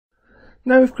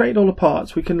Now we've created all the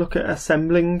parts, we can look at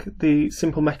assembling the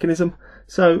simple mechanism.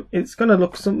 So it's going to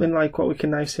look something like what we can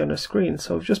now see on the screen.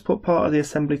 So I've just put part of the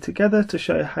assembly together to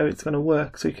show you how it's going to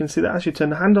work. So you can see that as you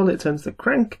turn the handle, it turns the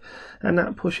crank, and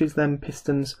that pushes them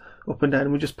pistons up and down.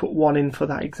 And we just put one in for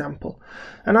that example.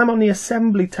 And I'm on the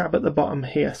assembly tab at the bottom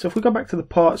here. So if we go back to the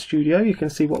part studio, you can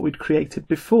see what we'd created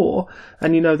before,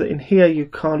 and you know that in here you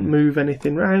can't move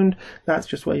anything around. That's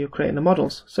just where you're creating the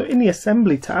models. So in the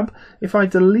assembly tab, if I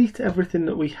delete everything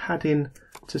that we had in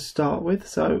to start with,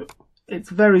 so it's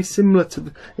very similar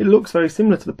to, it looks very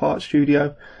similar to the part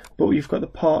studio, but you've got the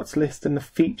parts list and the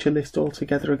feature list all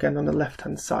together again on the left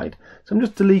hand side. So I'm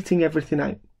just deleting everything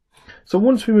out. So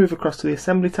once we move across to the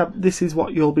assembly tab, this is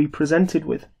what you'll be presented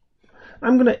with.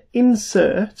 I'm going to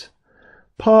insert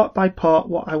part by part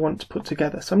what I want to put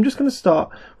together. So I'm just going to start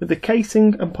with the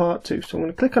casing and part 2. So I'm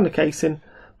going to click on the casing,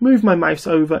 move my mouse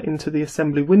over into the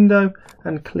assembly window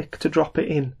and click to drop it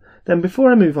in. Then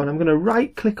before I move on, I'm going to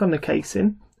right click on the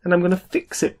casing and I'm going to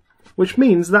fix it, which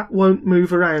means that won't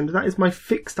move around. That is my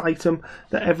fixed item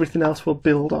that everything else will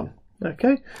build on.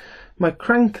 Okay, my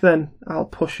crank then I'll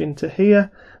push into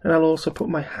here, and I'll also put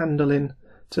my handle in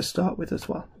to start with as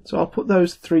well. So I'll put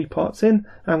those 3 parts in, and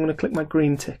I'm going to click my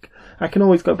green tick. I can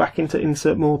always go back in to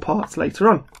insert more parts later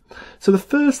on. So the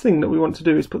first thing that we want to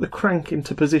do is put the crank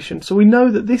into position. So we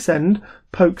know that this end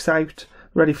pokes out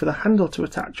ready for the handle to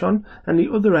attach on, and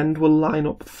the other end will line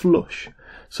up flush.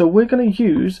 So we're going to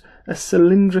use a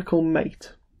cylindrical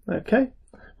mate. Okay,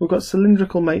 we've got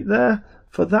cylindrical mate there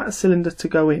for that cylinder to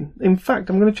go in. In fact,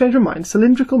 I'm going to change my mind.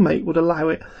 Cylindrical mate would allow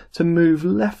it to move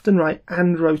left and right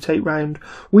and rotate round.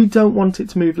 We don't want it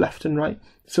to move left and right,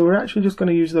 so we're actually just going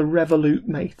to use the Revolute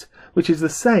Mate, which is the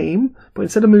same, but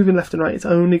instead of moving left and right, it's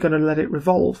only going to let it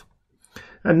revolve.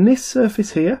 And this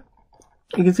surface here,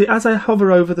 you can see as I hover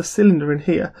over the cylinder in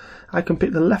here, I can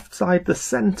pick the left side, the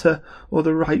centre, or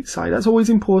the right side. That's always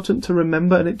important to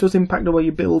remember, and it does impact the way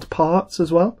you build parts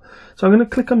as well. So I'm going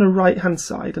to click on the right hand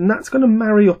side, and that's going to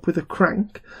marry up with the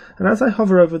crank. And as I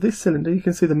hover over this cylinder, you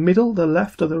can see the middle, the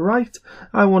left, or the right.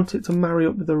 I want it to marry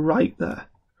up with the right there.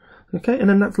 Okay, and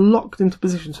then that's locked into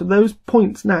position. So those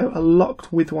points now are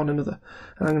locked with one another.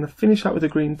 And I'm going to finish that with a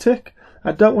green tick.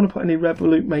 I don't want to put any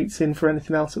Revolute Mates in for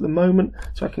anything else at the moment,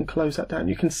 so I can close that down.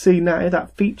 You can see now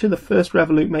that feature, the first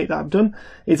Revolute Mate that I've done,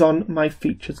 is on my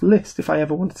features list if I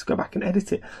ever wanted to go back and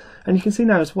edit it. And you can see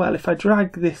now as well, if I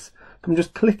drag this, I'm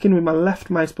just clicking with my left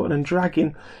mouse button and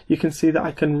dragging, you can see that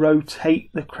I can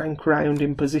rotate the crank round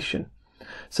in position.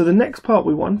 So the next part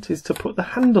we want is to put the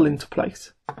handle into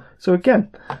place. So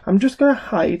again, I'm just going to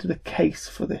hide the case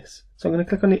for this. So I'm going to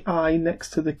click on the eye next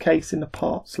to the case in the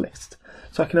parts list,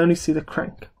 so I can only see the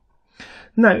crank.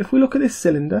 Now, if we look at this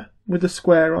cylinder with the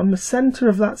square on, the centre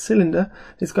of that cylinder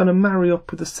is going to marry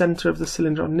up with the centre of the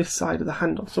cylinder on this side of the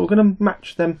handle. So we're going to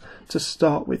match them to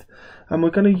start with. And we're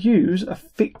going to use a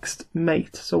fixed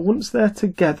mate. So once they're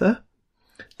together,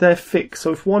 they're fixed.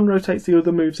 So if one rotates, the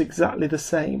other moves exactly the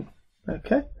same.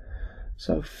 Okay,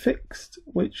 so fixed,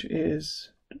 which is,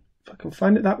 if I can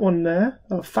find it, that one there,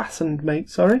 oh, fastened mate,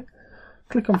 sorry.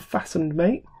 Click on fastened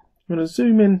mate. I'm going to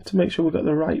zoom in to make sure we've got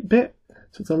the right bit.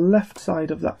 So it's the left side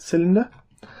of that cylinder.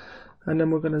 And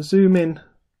then we're going to zoom in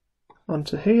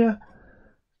onto here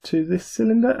to this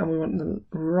cylinder, and we want the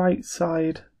right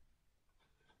side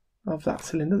of that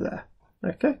cylinder there.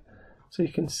 Okay, so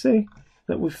you can see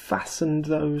that we've fastened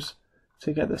those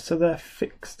together, so they're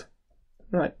fixed.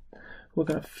 Right, we're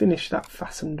going to finish that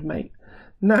fastened mate.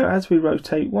 Now as we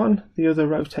rotate one, the other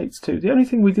rotates too. The only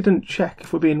thing we didn't check,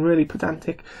 if we're being really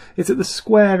pedantic, is that the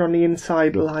square on the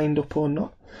inside lined up or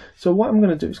not. So what I'm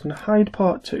going to do is going to hide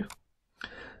part 2.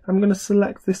 I'm going to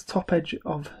select this top edge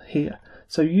of here.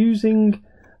 So using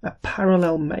a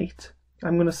parallel mate,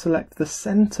 I'm going to select the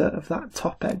centre of that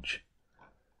top edge.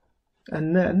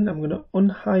 And then I'm going to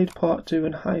unhide part 2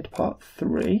 and hide part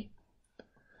 3,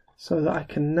 so that I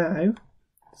can now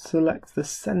select the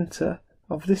centre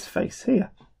of this face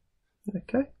here.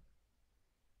 Okay,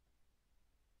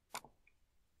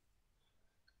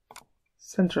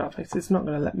 centre of face. It's not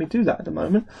going to let me do that at the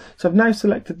moment. So I've now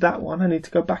selected that one. I need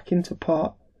to go back into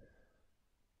part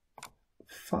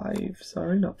 5,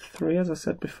 sorry, not 3 as I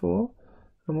said before,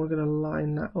 and we're going to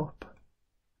line that up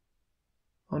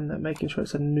on there, making sure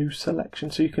it's a new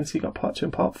selection. So you can see you've got part 2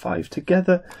 and part 5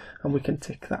 together, and we can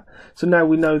tick that. So now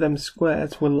we know them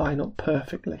squares will line up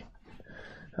perfectly.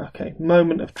 Okay,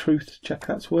 moment of truth to check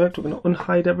that's worked. We're going to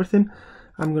unhide everything,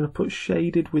 I'm going to put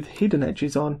shaded with hidden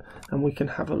edges on, and we can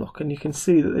have a look, and you can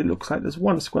see that it looks like there's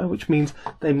one square, which means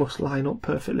they must line up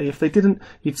perfectly. If they didn't,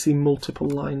 you'd see multiple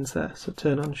lines there. So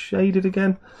turn on shaded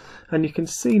again, and you can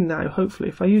see now, hopefully,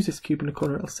 if I use this cube in the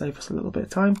corner, it'll save us a little bit of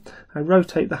time. I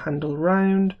rotate the handle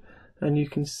round, and you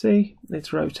can see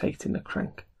it's rotating the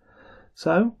crank.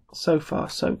 So far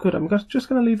so good. I'm just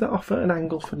going to leave that off at an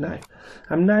angle for now.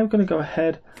 I'm now going to go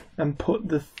ahead and put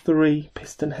the 3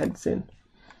 piston heads in.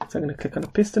 So I'm going to click on a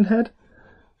piston head.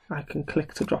 I can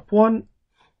click to drop one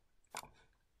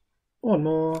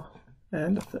more,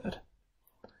 and a third.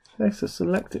 Okay, so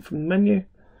select it from the menu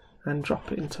and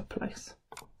drop it into place.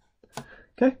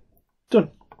 Okay, done.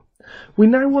 We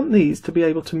now want these to be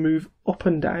able to move up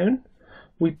and down.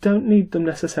 We don't need them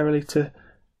necessarily to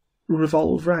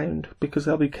revolve round because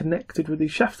they'll be connected with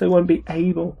these shafts. They won't be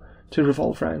able to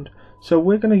revolve round. So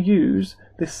we're going to use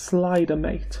this slider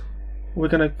mate. We're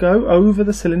going to go over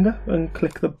the cylinder and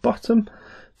click the bottom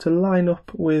to line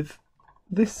up with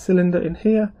this cylinder in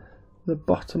here, the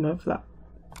bottom of that.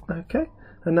 Okay,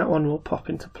 and that one will pop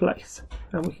into place,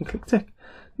 and we can click tick.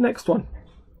 Next one.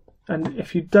 And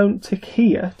if you don't tick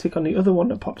here, tick on the other one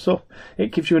that pops up,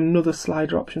 it gives you another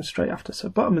slider option straight after. So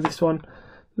bottom of this one,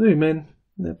 zoom in,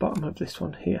 the bottom of this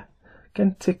one here.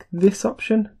 Again, tick this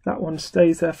option, that one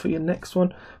stays there for your next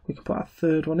one. We can put our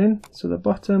third one in, so the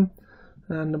bottom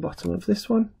and the bottom of this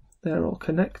one, they're all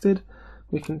connected.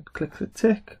 We can click the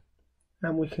tick,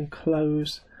 and we can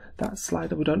close that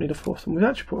slider. We don't need a fourth one. We've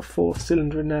actually put a fourth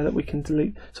cylinder in there that we can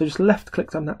delete. So just left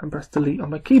click on that and press delete on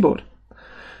my keyboard.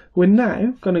 We're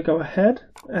now going to go ahead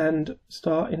and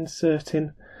start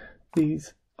inserting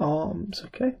these arms.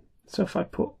 Okay, so if I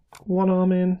put one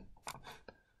arm in,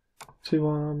 2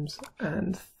 arms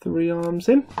and 3 arms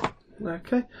in,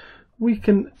 okay, we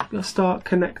can start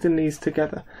connecting these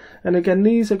together. And again,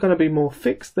 these are going to be more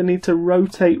fixed. They need to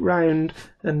rotate round,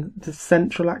 and the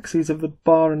central axes of the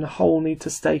bar and the hole need to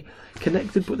stay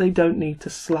connected, but they don't need to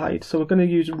slide. So we're going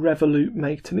to use Revolute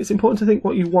Mate, and it's important to think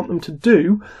what you want them to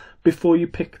do before you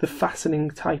pick the fastening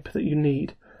type that you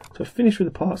need. So finish with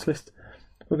the parts list.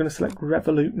 We're going to select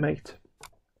Revolute Mate,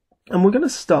 and we're going to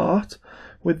start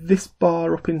with this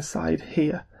bar up inside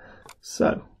here.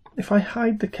 So if I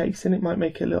hide the casing, it might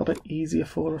make it a little bit easier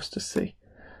for us to see.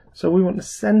 So we want the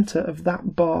centre of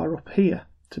that bar up here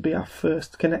to be our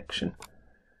first connection.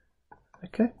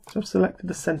 Okay, so I've selected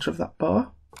the centre of that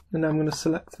bar, and now I'm going to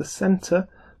select the centre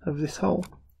of this hole,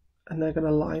 and they're going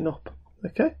to line up.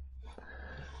 Okay,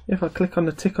 if I click on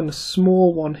the tick on the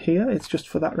small one here, it's just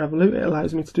for that revolute, it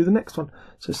allows me to do the next one.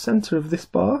 So centre of this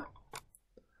bar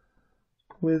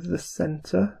with the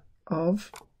centre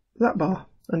of that bar.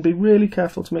 And be really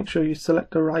careful to make sure you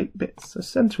select the right bits. So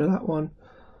centre of that one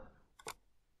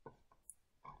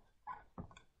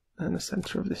and the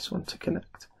centre of this one to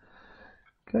connect.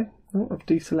 Okay, oh, I've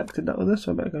deselected that other,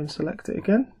 so I better go and select it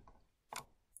again.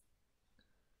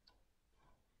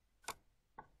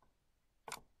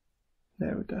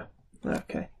 There we go.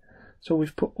 Okay, so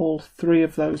we've put all 3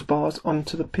 of those bars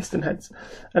onto the piston heads,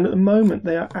 and at the moment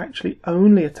they are actually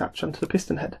only attached onto the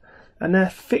piston head, and they're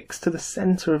fixed to the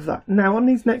centre of that. Now on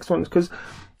these next ones, because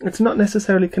it's not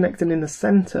necessarily connecting in the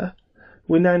centre,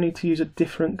 we now need to use a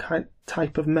different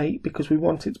type of mate, because we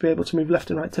want it to be able to move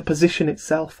left and right to position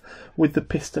itself with the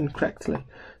piston correctly.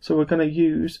 So we're going to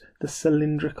use the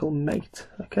Cylindrical Mate.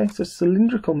 Okay, so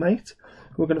Cylindrical Mate,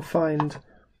 we're going to find,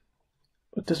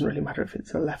 it doesn't really matter if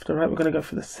it's a left or right, we're going to go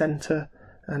for the centre,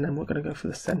 and then we're going to go for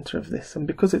the centre of this, and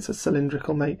because it's a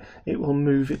cylindrical mate, it will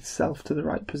move itself to the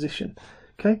right position.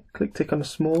 Okay, click tick on the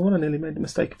small one. I nearly made the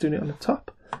mistake of doing it on the top.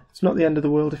 It's not the end of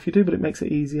the world if you do, but it makes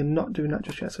it easier not doing that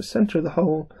just yet. So centre of the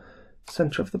hole,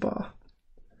 centre of the bar.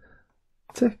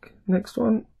 Tick, next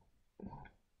one.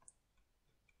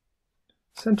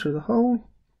 Centre of the hole,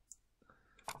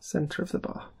 centre of the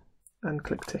bar. And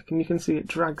click tick, and you can see it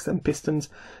drags them pistons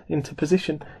into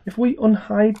position. If we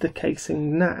unhide the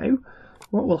casing now,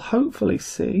 what we'll hopefully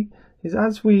see is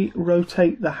as we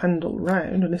rotate the handle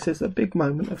round, and this is a big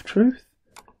moment of truth,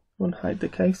 unhide the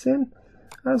casing,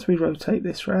 as we rotate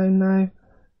this round now,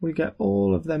 we get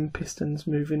all of them pistons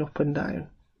moving up and down.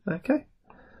 Okay,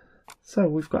 so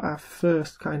we've got our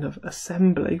first kind of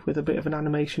assembly with a bit of an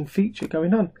animation feature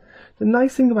going on. The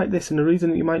nice thing about this, and the reason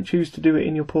that you might choose to do it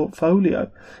in your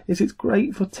portfolio, is it's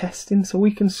great for testing, so we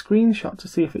can screenshot to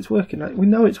see if it's working. Like, we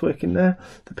know it's working there,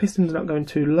 the pistons are not going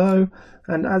too low,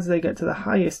 and as they get to the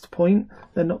highest point,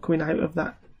 they're not coming out of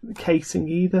that casing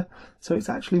either, so it's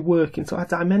actually working. So our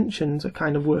dimensions are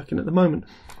kind of working at the moment.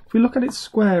 If we look at it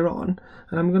square on,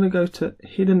 and I'm going to go to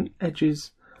hidden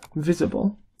edges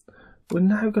visible, we're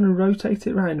now going to rotate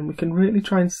it around, and we can really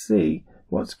try and see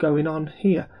what's going on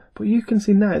here. But you can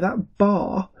see now that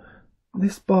bar,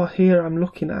 this bar here I'm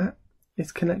looking at,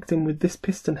 is connecting with this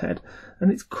piston head,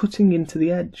 and it's cutting into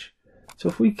the edge. So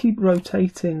if we keep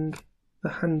rotating the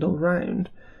handle round,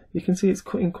 you can see it's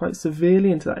cutting quite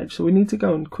severely into that edge. So we need to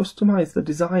go and customize the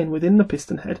design within the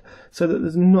piston head so that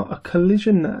there's not a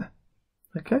collision there.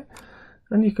 Okay,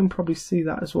 and you can probably see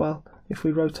that as well if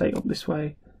we rotate up this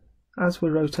way. As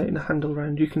we're rotating the handle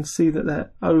around, you can see that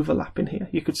they're overlapping here.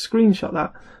 You could screenshot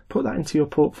that, put that into your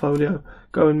portfolio,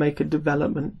 go and make a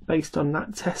development based on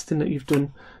that testing that you've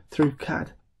done through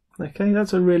CAD. Okay,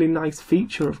 that's a really nice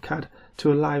feature of CAD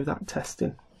to allow that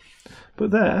testing.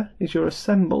 But there is your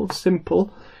assembled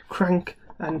simple crank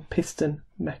and piston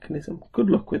mechanism. Good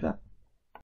luck with that.